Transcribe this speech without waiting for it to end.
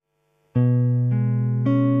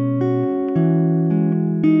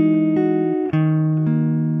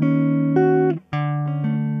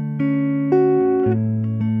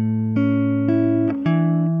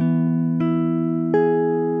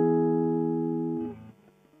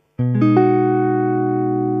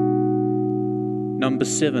Number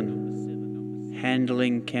 7.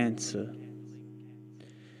 Handling cancer.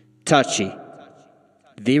 Touchy.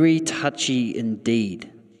 Very touchy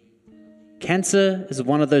indeed. Cancer is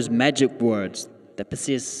one of those magic words that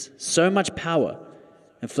possess so much power,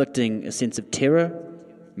 inflicting a sense of terror,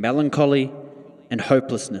 melancholy, and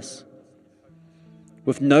hopelessness.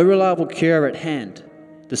 With no reliable cure at hand,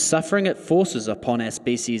 the suffering it forces upon our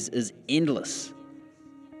species is endless.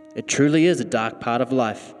 It truly is a dark part of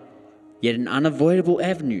life, yet an unavoidable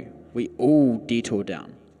avenue we all detour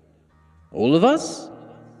down. All of us?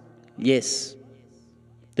 Yes.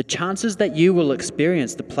 The chances that you will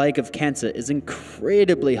experience the plague of cancer is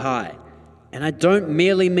incredibly high, and I don't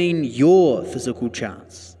merely mean your physical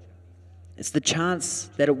chance. It's the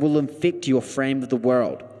chance that it will infect your frame of the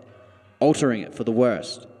world, altering it for the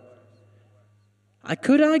worst. I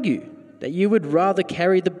could argue that you would rather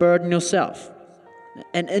carry the burden yourself,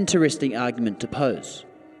 an interesting argument to pose,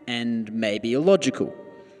 and maybe illogical,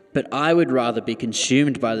 but I would rather be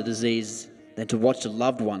consumed by the disease than to watch a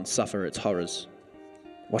loved one suffer its horrors.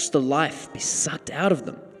 Watch the life be sucked out of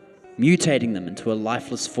them, mutating them into a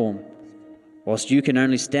lifeless form, whilst you can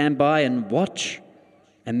only stand by and watch,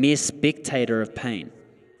 a mere spectator of pain.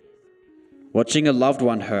 Watching a loved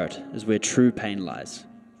one hurt is where true pain lies,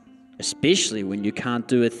 especially when you can't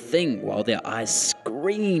do a thing while their eyes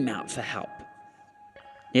scream out for help.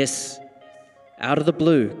 Yes, out of the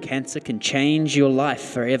blue, cancer can change your life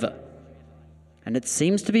forever. And it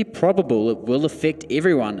seems to be probable it will affect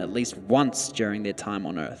everyone at least once during their time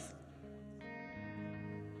on Earth.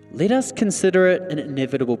 Let us consider it an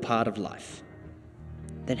inevitable part of life.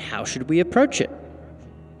 Then how should we approach it?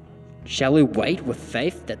 Shall we wait with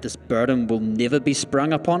faith that this burden will never be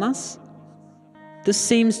sprung upon us? This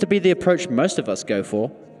seems to be the approach most of us go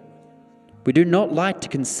for. We do not like to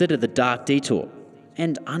consider the dark detour,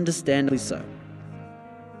 and understandably so.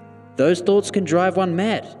 Those thoughts can drive one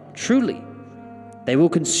mad, truly. They will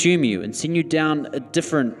consume you and send you down a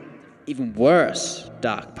different, even worse,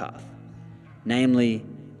 dark path, namely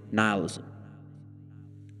nihilism.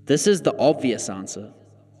 This is the obvious answer,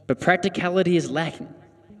 but practicality is lacking.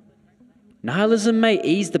 Nihilism may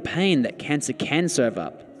ease the pain that cancer can serve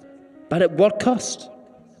up, but at what cost?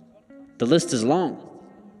 The list is long,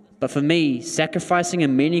 but for me, sacrificing a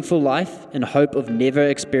meaningful life in hope of never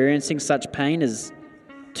experiencing such pain is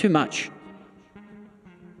too much.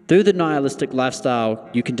 Through the nihilistic lifestyle,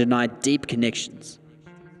 you can deny deep connections.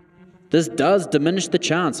 This does diminish the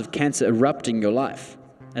chance of cancer erupting your life,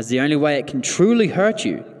 as the only way it can truly hurt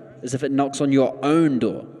you is if it knocks on your own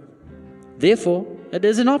door. Therefore, it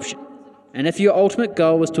is an option, and if your ultimate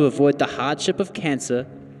goal is to avoid the hardship of cancer,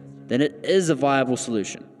 then it is a viable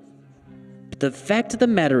solution. But the fact of the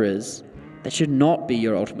matter is, that should not be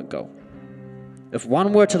your ultimate goal. If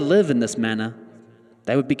one were to live in this manner,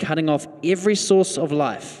 they would be cutting off every source of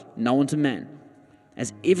life known to man,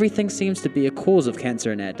 as everything seems to be a cause of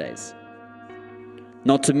cancer in our days.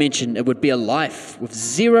 Not to mention, it would be a life with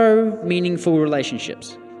zero meaningful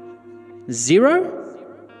relationships. Zero?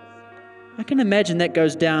 I can imagine that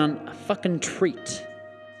goes down a fucking treat.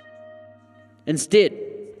 Instead,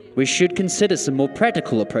 we should consider some more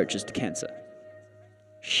practical approaches to cancer.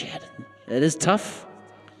 Shit, it is tough.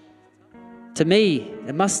 To me,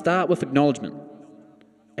 it must start with acknowledgement.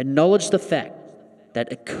 Acknowledge the fact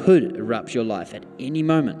that it could erupt your life at any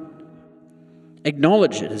moment.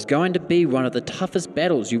 Acknowledge it is going to be one of the toughest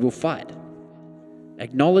battles you will fight.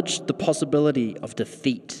 Acknowledge the possibility of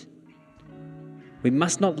defeat. We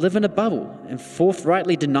must not live in a bubble and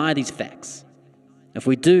forthrightly deny these facts. If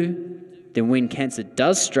we do, then when cancer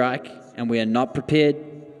does strike and we are not prepared,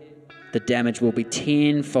 the damage will be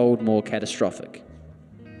tenfold more catastrophic.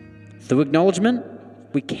 Through acknowledgement,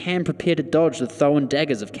 we can prepare to dodge the thrown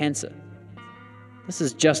daggers of cancer. This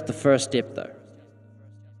is just the first step, though.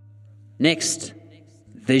 Next,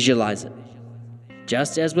 visualize it.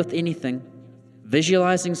 Just as with anything,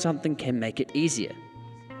 visualizing something can make it easier.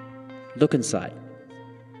 Look inside.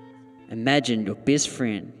 Imagine your best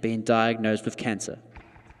friend being diagnosed with cancer.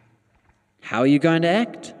 How are you going to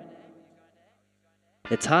act?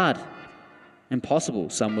 It's hard. Impossible,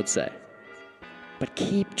 some would say. But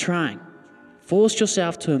keep trying. Force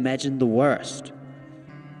yourself to imagine the worst.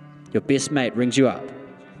 Your best mate rings you up.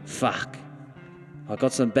 Fuck. I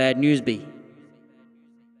got some bad news, B.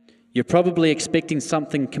 You're probably expecting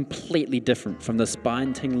something completely different from the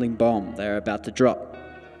spine-tingling bomb they're about to drop.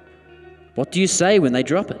 What do you say when they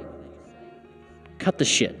drop it? Cut the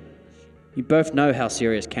shit. You both know how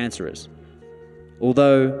serious cancer is.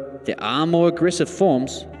 Although there are more aggressive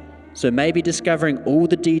forms, so maybe discovering all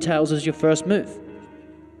the details is your first move.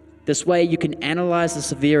 This way you can analyze the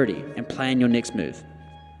severity and plan your next move.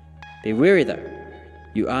 Be wary though,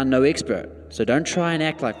 You are no expert, so don't try and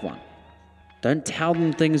act like one. Don't tell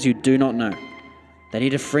them things you do not know. They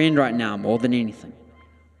need a friend right now more than anything.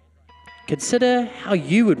 Consider how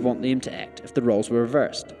you would want them to act if the roles were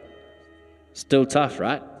reversed. Still tough,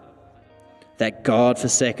 right? That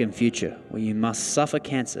God-forsaken future where you must suffer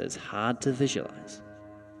cancer is hard to visualize.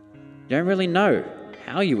 You don't really know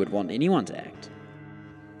how you would want anyone to act.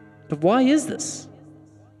 But why is this?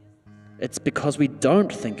 It's because we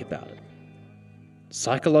don't think about it.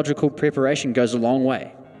 Psychological preparation goes a long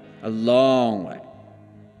way. A long way.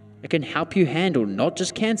 It can help you handle not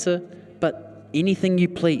just cancer, but anything you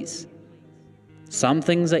please. Some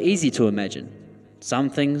things are easy to imagine. Some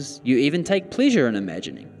things you even take pleasure in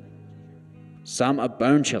imagining. Some are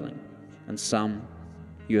bone-chilling, and some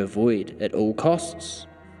you avoid at all costs.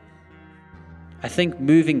 I think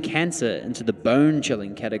moving cancer into the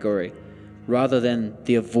bone-chilling category rather than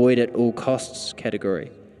the avoid at all costs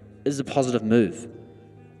category is a positive move.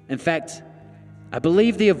 In fact, I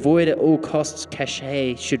believe the avoid at all costs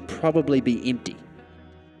cachet should probably be empty.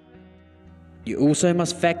 You also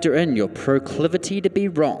must factor in your proclivity to be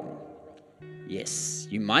wrong. Yes,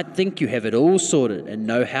 you might think you have it all sorted and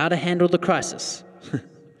know how to handle the crisis.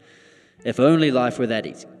 If only life were that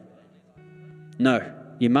easy. No,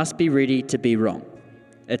 you must be ready to be wrong.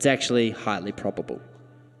 It's actually highly probable.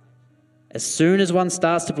 As soon as one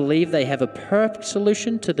starts to believe they have a perfect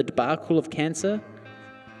solution to the debacle of cancer,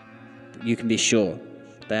 you can be sure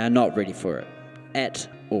they are not ready for it at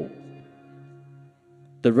all.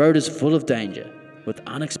 The road is full of danger, with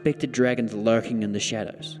unexpected dragons lurking in the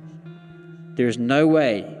shadows. There is no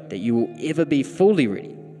way that you will ever be fully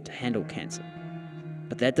ready to handle cancer.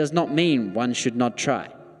 But that does not mean one should not try.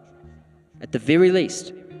 At the very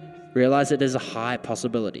least, realize it is a high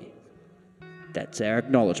possibility. That's our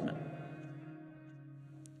acknowledgement.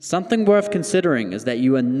 Something worth considering is that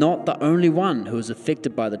you are not the only one who is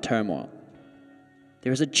affected by the turmoil.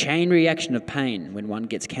 There is a chain reaction of pain when one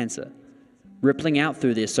gets cancer, rippling out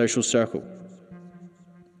through their social circle.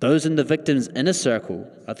 Those in the victim's inner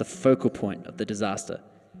circle are the focal point of the disaster,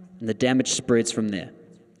 and the damage spreads from there,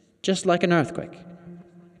 just like an earthquake.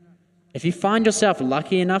 If you find yourself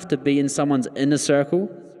lucky enough to be in someone's inner circle,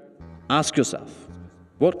 ask yourself,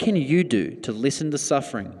 what can you do to lessen the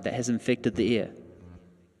suffering that has infected the air?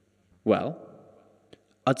 Well,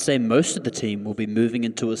 I'd say most of the team will be moving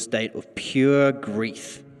into a state of pure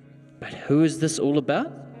grief. But who is this all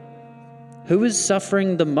about? Who is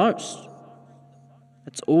suffering the most?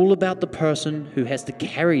 It's all about the person who has to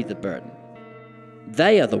carry the burden.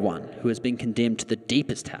 They are the one who has been condemned to the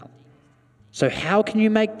deepest hell. So how can you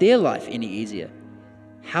make their life any easier?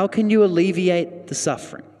 How can you alleviate the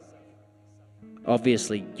suffering?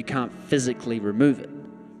 Obviously, you can't physically remove it,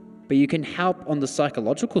 but you can help on the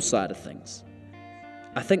psychological side of things.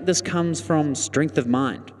 I think this comes from strength of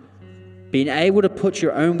mind. Being able to put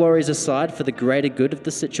your own worries aside for the greater good of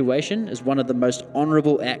the situation is one of the most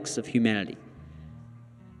honourable acts of humanity.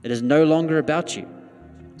 It is no longer about you.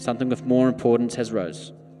 Something with more importance has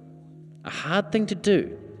rose. A hard thing to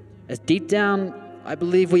do, as deep down, I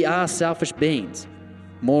believe we are selfish beings,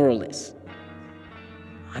 more or less.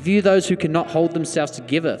 I view those who cannot hold themselves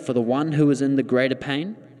together for the one who is in the greater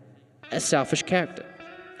pain as selfish character.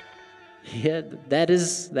 Yeah, that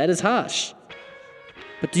is harsh.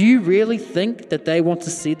 But do you really think that they want to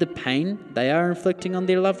see the pain they are inflicting on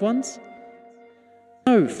their loved ones?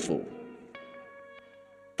 No, fool.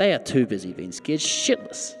 They are too busy being scared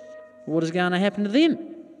shitless. What is going to happen to them?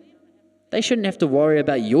 They shouldn't have to worry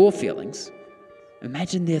about your feelings.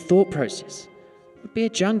 Imagine their thought process. It would be a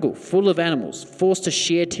jungle full of animals forced to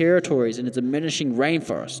share territories in a diminishing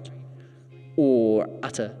rainforest, or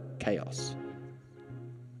utter chaos.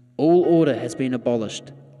 All order has been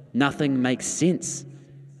abolished. Nothing makes sense.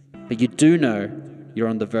 But you do know you're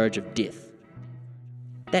on the verge of death.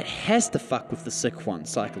 That has to fuck with the sick one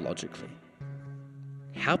psychologically.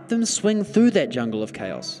 Help them swing through that jungle of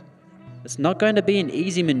chaos. It's not going to be an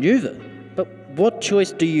easy maneuver, but what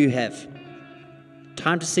choice do you have?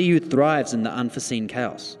 Time to see who thrives in the unforeseen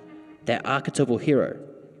chaos, that archetypal hero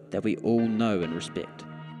that we all know and respect.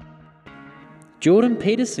 Jordan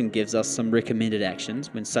Peterson gives us some recommended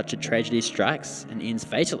actions when such a tragedy strikes and ends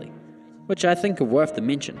fatally, which I think are worth the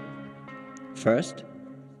mention. First,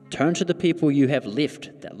 turn to the people you have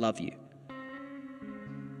left that love you.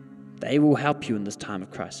 They will help you in this time of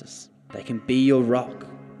crisis. They can be your rock.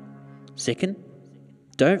 Second,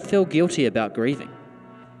 don't feel guilty about grieving.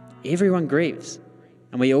 Everyone grieves,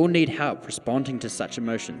 and we all need help responding to such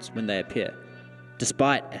emotions when they appear,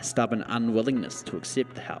 despite our stubborn unwillingness to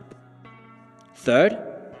accept the help. Third,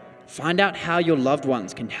 find out how your loved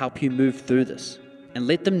ones can help you move through this, and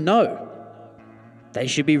let them know. they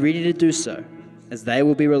should be ready to do so, as they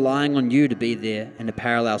will be relying on you to be there in a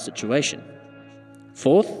parallel situation.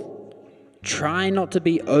 Fourth, try not to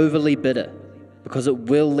be overly bitter, because it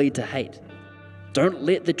will lead to hate. Don't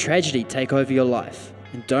let the tragedy take over your life,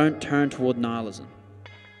 and don't turn toward nihilism.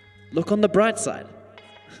 Look on the bright side.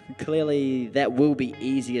 Clearly, that will be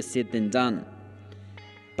easier said than done.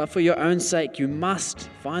 But for your own sake, you must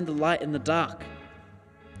find the light in the dark.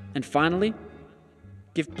 And finally,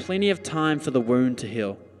 give plenty of time for the wound to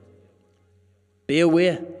heal. Be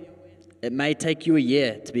aware, it may take you a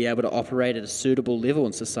year to be able to operate at a suitable level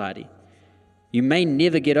in society. You may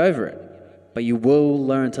never get over it, but you will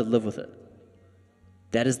learn to live with it.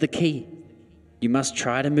 That is the key. You must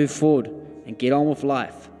try to move forward and get on with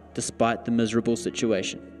life despite the miserable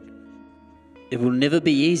situation. It will never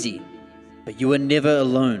be easy, but you are never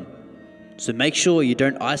alone. So make sure you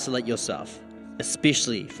don't isolate yourself,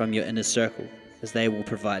 especially from your inner circle, as they will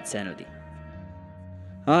provide sanity.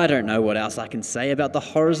 I don't know what else I can say about the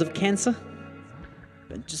horrors of cancer,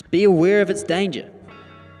 but just be aware of its danger,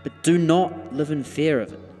 but do not live in fear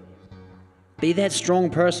of it. Be that strong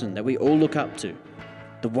person that we all look up to,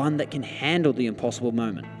 the one that can handle the impossible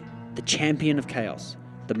moment, the champion of chaos,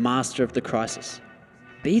 the master of the crisis.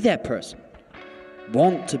 Be that person.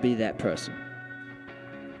 Want to be that person,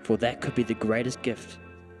 for that could be the greatest gift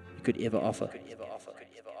you could ever offer.